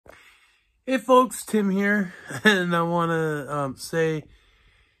Hey folks, Tim here, and I want to say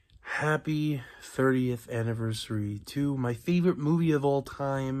happy 30th anniversary to my favorite movie of all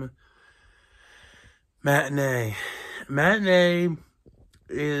time, Matinee. Matinee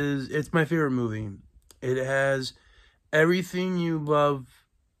it's my favorite movie. It has everything you love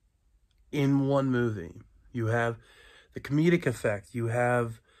in one movie. You have the comedic effect, you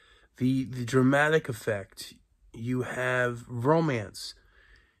have the dramatic effect, you have romance.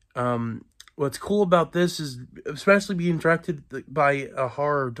 What's cool about this is, especially being directed by a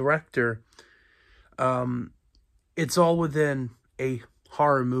horror director, it's all within a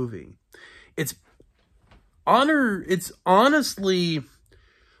horror movie. It's it's honestly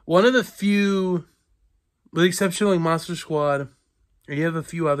one of the few, with the exception of like Monster Squad, and you have a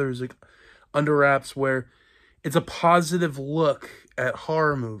few others like Under Wraps, where it's a positive look at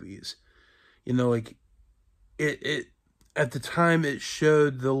horror movies. You know, like it at the time it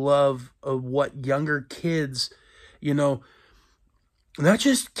showed the love of what younger kids, you know, not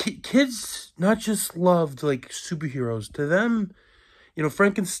just kids, not just loved like superheroes. To them, you know,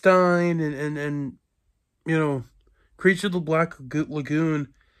 Frankenstein and you know, Creature of the Black Lagoon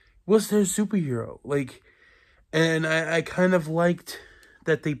was their superhero. Like, and I kind of liked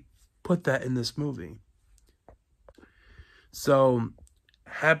that they put that in this movie. So,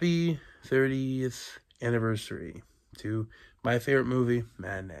 happy 30th anniversary to my favorite movie,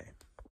 Matinee.